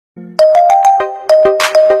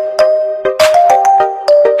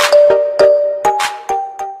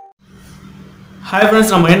Hi friends,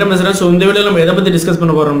 நம்ம என்ன பேசுறோம். சோ இந்த வீடியோல நம்ம எதை பத்தி டிஸ்கஸ்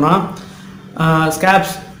பண்ண போறோம்னா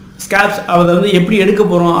ஸ்கேப்ஸ் அத வந்து எப்படி எடுக்க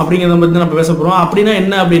போறோம் அப்படிங்கறத பத்தி நம்ம பேச போறோம். அப்படினா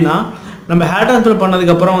என்ன அப்படினா நம்ம ஹேர் ட்ரான்ஸ்ஃபர்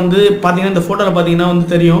பண்ணதுக்கு அப்புறம் வந்து பாத்தீங்கன்னா இந்த போட்டோல பாத்தீங்கன்னா வந்து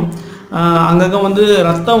தெரியும். அங்கங்க வந்து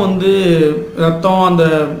ரத்தம் அந்த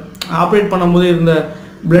ஆபரேட் பண்ணும்போது இருந்த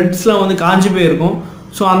பிளட்ஸ்லாம் வந்து காஞ்சி போய் இருக்கும்.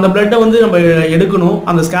 சோ அந்த பிளட்டை வந்து நம்ம எடுக்கணும்.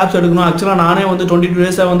 அந்த ஸ்கேப்ஸ் எடுக்கணும். एक्चुअली நானே வந்து 22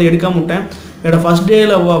 டேஸா வந்து எடுக்காம விட்டேன். என்னோட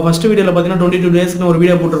ஃபர்ஸ்ட் வீடியோல பாத்தீங்கன்னா 22 டேஸ்க்கு ஒரு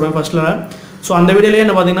வீடியோ போட்டுருப்பேன் ஃபர்ஸ்ட்ல. ஸோ அந்த வீடியோலேயே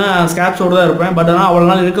என்ன பார்த்தீங்கன்னா ஸ்கேப்ஸோடு தான் இருப்பேன். பட் ஆனால் அவ்வளோ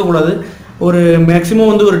நாள் இருக்கக்கூடாது. ஒரு மேக்ஸிமம்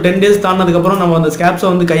வந்து ஒரு 10 டேஸ் தாண்டினதுக்கப்புறம் நம்ம அந்த ஸ்கேப்ஸை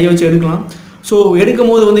வந்து கையை வச்சு எடுக்கலாம். ஸோ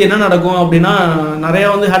எடுக்கும் போது வந்து என்ன நடக்கும் அப்படின்னா நிறையா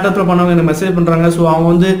வந்து ஹேர் ட்ரான்ஸ்ஃபர் பண்ணவங்க எனக்கு மெசேஜ் பண்ணுறாங்க. ஸோ அவங்க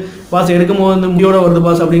வந்து பாஸ் எடுக்கும் போது வந்து முடியோட வருது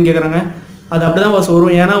பாஸ் அப்படின்னு கேட்குறாங்க. அது அப்படி தான் பாஸ்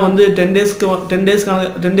வரும். ஏன்னா வந்து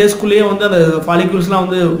 10 டேஸ்க்குள்ளேயே வந்து அந்த ஃபாலிக்யூல்ஸ்லாம்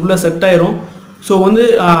வந்து உள்ளே செட் ஆயிரும். ஸோ வந்து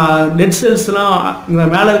டெட் செல்ஸ்லாம் இந்த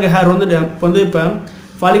மேலே இருக்க ஹேர் வந்து இப்போ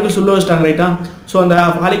ஃபாலிகல்ஸ் உள்ளே வச்சிட்டாங்க ரைட்டா. ஸோ அந்த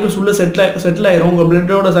ஃபாலிகல்ஸ் உள்ளே செட்டில் ஆயிரும். உங்கள்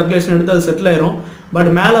பிளட்டோட சர்க்குலேஷன் எடுத்து அது செட்டில் ஆயிரும். பட்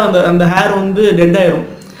மேலே அந்த ஹேர் வந்து டெட் ஆயிரும்.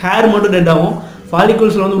 ஹேர் மட்டும் டெட் ஆகும்.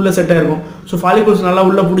 ஃபாலிகல்ஸில் வந்து உள்ளே செட் ஆயிருக்கும். ஸோ ஃபாலிகல்ஸ் நல்லா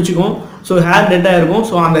உள்ளே பிடிச்சிக்கும். ஸோ ஹேர் டெட் ஆயிருக்கும்.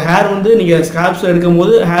 ஸோ அந்த ஹேர் வந்து நீங்கள் ஸ்கேப்ஸ் எடுக்கும்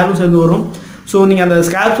போது ஹேரும் சேர்ந்து வரும். ஸோ நீங்கள் அந்த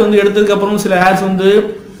ஸ்கேப்ஸ் வந்து எடுத்ததுக்கப்புறம் சில ஹேர்ஸ் வந்து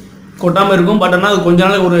கொட்டாமல் இருக்கும். பட் ஆனால் அது கொஞ்ச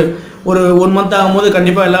நாள் ஒரு 1 மந்த் ஆகும்போது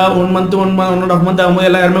கண்டிப்பாக எல்லா 1.5 மந்த் ஆகும்போது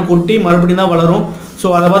எல்லா யாருமே கொட்டி மறுபடியும் தான் வளரும். ஸோ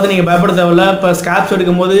அதை பார்த்து நீங்கள் பயப்பட தேவையில்ல. இப்போ ஸ்கேப்ஸ்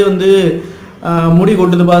எடுக்கும் போது வந்து முடி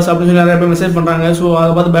கொட்டுது பாஸ் அப்படின்னு சொல்லி நிறைய பேர் மெசேஜ் பண்ணுறாங்க. ஸோ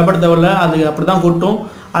அதை பார்த்து பயப்பட தேவையில்ல. அது அப்படி தான் கொட்டும்.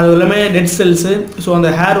 அது எல்லாமே டெட் செல்ஸு. ஸோ அந்த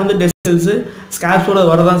ஹேர் வந்து டெட் செல்ஸு ஸ்கேப்ஸோடு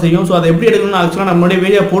அது வரதான் செய்யும். ஸோ அதை எப்படி எடுக்கணும்னு ஆக்சுவலாக நம்ம முன்னாடி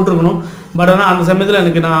வீடியோ போட்டிருக்கணும். பட் ஆனால் அந்த சமயத்தில்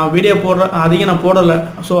எனக்கு நான் வீடியோ அதிகம் நான் போடலை.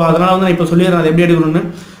 ஸோ அதனால் வந்து நான் இப்போ சொல்லிடுறேன் அதை எப்படி எடுக்கணும்னு.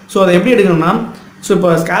 ஸோ அதை எப்படி எடுக்கணும்னா ஸோ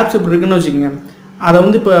இப்போ ஸ்கேப்ஸ் இப்படி இருக்குன்னு வச்சுக்கோங்க. அதை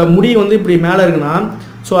வந்து இப்போ முடி வந்து இப்படி மேலே இருக்குன்னா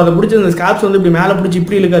ஸோ அதை பிடிச்சி அந்த ஸ்கேப்ஸ் வந்து இப்படி மேலே பிடிச்சி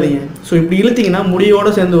இப்படி இழுக்காதீங்க. ஸோ இப்படி இழுத்திங்கன்னா முடியோடு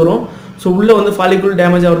சேர்ந்து வரும். ஸோ உள்ளே வந்து ஃபாலிகுல்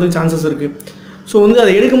டேமேஜ் ஆகிறதுக்கு சான்சஸ் இருக்குது. ஸோ வந்து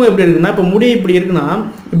அதை எடுக்கும்போது எப்படி இருக்குன்னா இப்போ முடி இப்படி இருக்குன்னா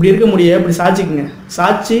இப்படி இருக்க முடிய இப்படி சாய்ச்சிக்குங்க.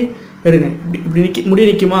 சாய்ச்சி எடுங்க. இப்படி முடி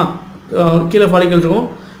நிற்குமா, கீழே ஃபாலிகல்ஸ் இருக்கும்,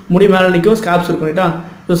 முடி மேலே நிற்கும், ஸ்கேப்ஸ் இருக்கும் ரைட்டா.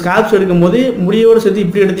 ஸோ ஸ்கேப்ஸ் எடுக்கும்போது முடியோடு சேர்த்து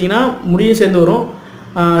இப்படி எடுத்திங்கன்னா முடியும் சேர்ந்து வரும்.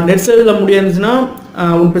 டெட் செல்லில் முடி இருந்துச்சுன்னா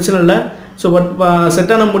ஒன்றும் பிரச்சனை இல்லை. ஸோ பட்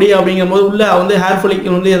செட்டான முடி அப்படிங்கும்போது உள்ளே வந்து ஹேர் ஃபாலிக்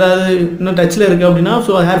வந்து ஏதாவது இன்னும் டச்சில் இருக்குது அப்படின்னா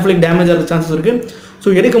ஸோ ஹேர் ஃபாலிக் டேமேஜ் ஆகிற சான்சஸ் இருக்குது. ஸோ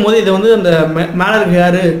எடுக்கும் போது இதை வந்து அந்த மேலே இருக்க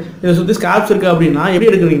ஹேர் இதை சுற்றி ஸ்கேப்ஸ் இருக்குது அப்படின்னா எப்படி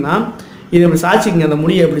எடுக்கிறீங்கன்னா இதை இப்படி சாய்ச்சிக்கிங்க. அந்த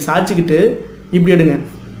முடியை இப்படி சாய்ச்சிக்கிட்டு இப்படி எடுங்க.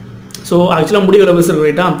 ஸோ ஆக்சுவலாக முடி உள்ள பஸ் இருக்குது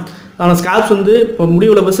ரைட்டா. ஆனால் ஸ்கேப்ஸ் வந்து இப்போ முடி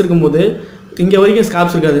உள்ள பஸ் இருக்கும்போது இங்கே வரைக்கும்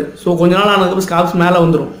ஸ்கேப்ஸ் இருக்காது. ஸோ கொஞ்ச நாள் ஆனதுக்கப்புறம் ஸ்கேப்ஸ் மேலே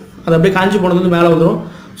வந்துடும். அது அப்படியே காஞ்சி போனது வந்து மேலே வந்துடும்.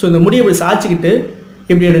 ஸோ இந்த முடியை இப்படி சாய்ச்சிக்கிட்டு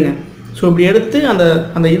இப்படி எடுங்க. ஸோ இப்படி எடுத்து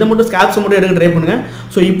அந்த இதை மட்டும் ஸ்கேப்ஸை மட்டும் எடுக்க ட்ரை பண்ணுங்கள்.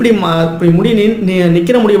 ஸோ இப்படி முடி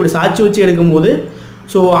நிற்கிற முடியை இப்படி சாய்ச்சி வச்சு எடுக்கும்போது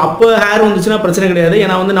ஸோ அப்போ ஹேர் வந்துச்சுன்னா பிரச்சனை கிடையாது.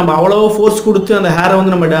 ஏன்னா வந்து நம்ம அவ்வளோ ஃபோர்ஸ் கொடுத்து அந்த ஹேரை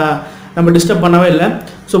வந்து நம்ம டிஸ்டர்ப் பண்ணவே இல்லை.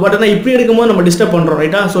 ஸோ பட் ஆனால் இப்படி எடுக்கும்போது நம்ம டிஸ்டர்ப் பண்ணுறோம்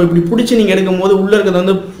ரைட்டா. ஸோ இப்படி பிடிச்சி நீங்கள் எடுக்கும்போது உள்ளே இருக்கிறது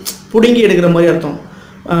வந்து பிடுங்கி எடுக்கிற மாதிரி அர்த்தம்.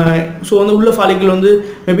 ஸோ வந்து உள்ள ஃபாலிக்கல் வந்து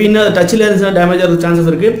மேபி இன்னும் டச்சில் இருந்துச்சுன்னா டேமேஜ் ஆகிறது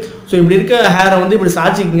சான்சஸ் இருக்குது. ஸோ இப்படி இருக்க ஹேரை வந்து இப்படி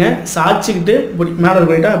சாய்ச்சிக்குங்க. சாய்ச்சிக்கிட்டு இப்படி மேலே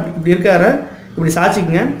இருக்கும் ரைட்டா. இப்படி இருக்க ஹேரை இப்படி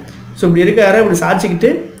சாய்ச்சிக்குங்க. ஸோ இப்படி இருக்க ஹேரை இப்படி சாய்ச்சிக்கிட்டு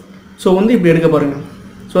ஸோ வந்து இப்படி எடுக்க பாருங்கள்.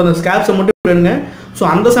 ஸோ அந்த ஸ்கேப்ஸை மட்டும் இப்படி எடுங்க. ஸோ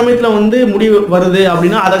அந்த சமயத்தில் வந்து முடி வருது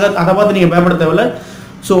அப்படின்னா அதை பார்த்து நீங்கள் பயப்பட தேவையில்ல.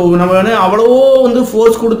 ஸோ நம்ம அவ்வளோ வந்து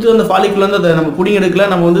ஃபோர்ஸ் கொடுத்து அந்த ஃபாலிக்குள்ள வந்து அதை நம்ம பிடிங்க எடுக்கல.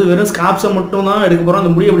 நம்ம வந்து வெறும் ஸ்கேப்ஸை மட்டும் தான் எடுக்க போகிறோம்.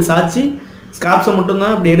 அந்த முடியை அப்படி சாய்ச்சி ஸ்கேப்ஸை மட்டும்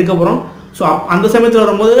தான் இப்படி எடுக்க போகிறோம். ஸோ அந்த சமயத்தில்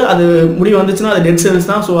வரும்போது அது முடி வந்துச்சுன்னா அது டெட் செல்ஸ்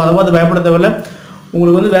தான். ஸோ அதை பார்த்து பயப்பட தேவையில்ல.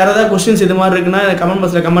 உங்களுக்கு வந்து வேறு ஏதாவது கொஸ்டின்ஸ் இது மாதிரி இருக்குன்னா கமெண்ட்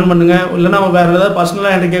பாக்ஸில் கமெண்ட் பண்ணுங்கள். இல்லைனா வேறு ஏதாவது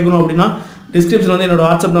பர்சனலாக என்கிட்ட கேட்கணும் அப்படின்னா டிஸ்கிரிப்ஷன் வந்து என்னோட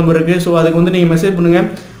வாட்ஸ்அப் நம்பர் இருக்குது. ஸோ அதுக்கு வந்து நீங்கள் மெசேஜ் பண்ணுங்கள்.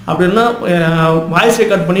 அப்படின்னா வாய்ஸ்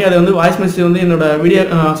ரெக்கார்ட் பண்ணி அதை வந்து வாய்ஸ் மெசேஜ் வந்து என்னோட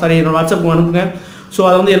என்னோட வாட்ஸ்அப்புக்கு அனுப்புங்க. ஸோ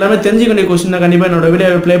அதை வந்து எல்லாமே தெரிஞ்சுக்க வேண்டிய கொஸ்டின் தான். கண்டிப்பாக என்னோட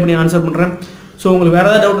வீடியோவை ப்ளே பண்ணி ஆன்சர் பண்ணுறேன். ஸோ உங்களுக்கு வேறு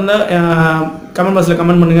ஏதாவது டவுட் இருந்தால் கமெண்ட் பாக்ஸில்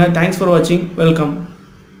கமெண்ட் பண்ணுங்கள். தேங்க்ஸ் ஃபார் வாட்சிங். வெல்கம்.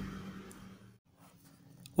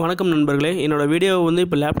 வணக்கம் நண்பர்களே. என்னோடய வீடியோவை வந்து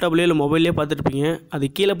இப்போ லேப்டாப்லேயே இல்லை மொபைல்லேயே பார்த்துருப்பீங்க. அது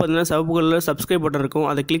கீழே பார்த்தீங்கன்னா சிவப்பு கலரில் சப்ஸ்கிரைப் பட்டன் இருக்கும்.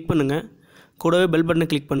 அதை கிளிக் பண்ணுங்கள். கூடவே பெல் பட்டனை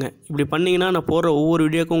கிளிக் பண்ணுங்கள். இப்படி பண்ணிங்கன்னா நான் போடுற ஒவ்வொரு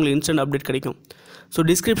வீடியோக்கும் உங்களுக்கு இன்ஸ்டன்ட் அப்டேட் கிடைக்கும். ஸோ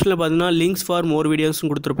டிஸ்கிரிப்ஷனில் பார்த்தீங்கன்னா லிங்க்ஸ் ஃபார் மோர் வீடியோஸ்னு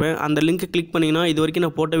கொடுத்துருப்பேன். அந்த லிங்க்கை கிளிக் பண்ணிங்கன்னா இது வரைக்கும்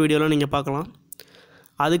நான் போட்ட வீடியோலாம் நீங்கள் பார்க்கலாம்.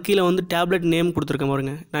 அது கீழே வந்து டேப்லெட் நேம் கொடுத்துருக்கேன்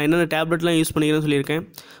பாருங்கள். நான் என்னென்ன டேப்லெட்லாம் யூஸ் பண்ணிக்கிறேன்னு சொல்லியிருக்கேன்.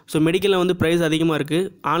 ஸோ மெடிக்கலில் வந்து ப்ரைஸ் அதிகமாக இருக்குது.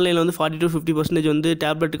 ஆன்லைனில் வந்து 40 to 50% வந்து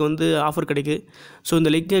டேப்லெட்டுக்கு வந்து ஆஃபர் கிடைக்குது. ஸோ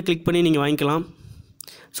இந்த லிங்கை கிளிக் பண்ணி நீங்கள் வாங்கிக்கலாம்.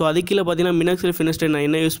 ஸோ அது கீழே பார்த்தீங்கன்னா மினாக்சில் ஃபினிஸ்டைன் நான்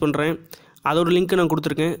என்ன யூஸ் பண்ணுறேன் அதோட லிங்க்கு நான்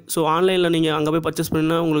கொடுத்துருக்கேன். ஸோ ஆன்லைனில் நீங்கள் அங்கே போய் பர்ச்சேஸ்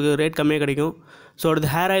பண்ணினா உங்களுக்கு ரேட் கம்மியாக கிடைக்கும். ஸோ அடுத்து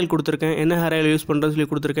ஹேர் ஆயில் கொடுத்துருக்கேன். என்ன ஹேர் ஆயில் யூஸ் பண்ணுறேன்னு சொல்லி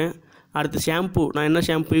கொடுத்துருக்கேன். அடுத்து ஷாம்பு நான் என்ன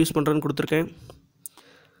ஷாம்பு யூஸ் பண்ணுறேன்னு கொடுத்துருக்கேன்.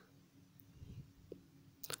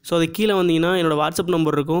 ஸோ அது கீழே வந்தீங்கன்னா என்னோடய வாட்ஸ்அப்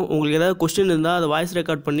நம்பர் இருக்கும். உங்களுக்கு ஏதாவது கொஸ்டின் இருந்தால் அதை வாய்ஸ்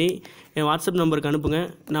ரெக்கார்ட் பண்ணி என் வாட்ஸ்அப் நம்பருக்கு அனுப்புங்க.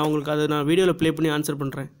 நான் உங்களுக்கு அதை வீடியோவில் ப்ளே பண்ணி ஆன்சர்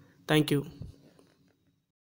பண்ணுறேன். தேங்க்யூ.